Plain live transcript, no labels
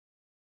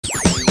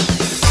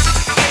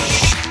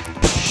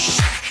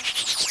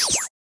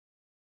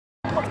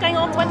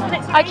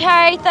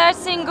Okay, third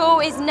single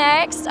is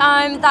next.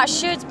 That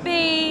should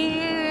be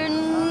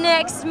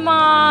next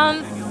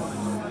month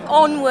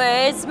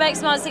onwards.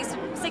 Next month,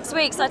 six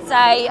weeks, I'd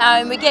say.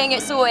 We're getting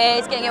it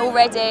sorted, getting it all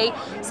ready.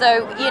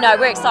 So, you know,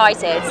 we're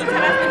excited. Can you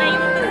tell us the name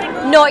of the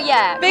single? Not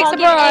yet. Big Can't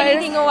surprise. give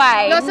anything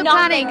away. Lots of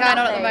planning going on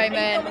at the nothing.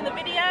 moment. In the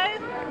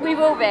video? We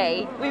will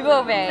be. We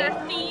will Is there be.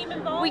 a theme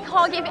involved? We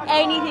can't give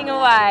anything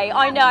away.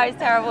 I know, it's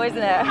terrible, isn't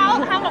it? How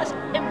much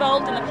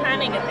involved in the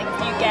planning of things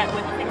do you get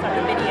with things like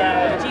the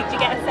video? Do you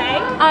get a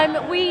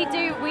say? We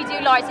do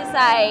like to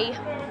say,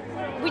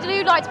 we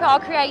do like to put our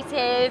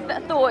creative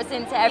thoughts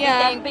into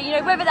everything, Yeah. but you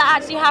know, whether that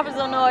actually happens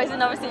or not is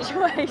another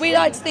situation. We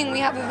like to think we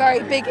have a very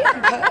big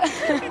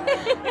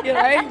input, you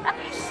know.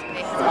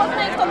 So what's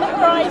next on the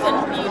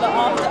horizon for you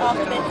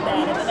after this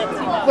then, in the next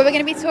few months? Well, we're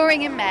going to be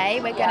touring in May.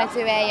 We're going to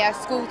do a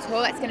school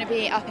tour. That's going to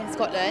be up in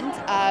Scotland.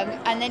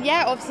 And then,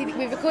 yeah, obviously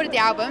we've recorded the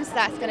album, so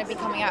that's going to be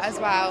coming out as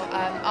well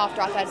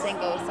after our third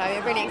single. So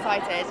we're really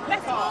excited.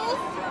 Festivals?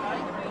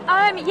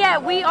 Yeah,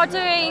 we are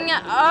doing,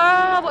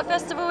 what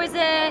festival is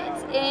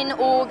it? In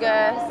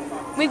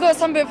August. We've got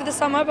some bit for the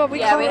summer, but we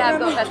Yeah, can't we have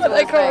got remember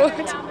what festivals.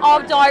 they're called.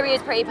 Our diary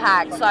is pretty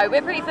packed, so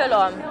we're pretty full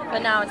on for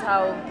now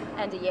until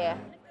end of year.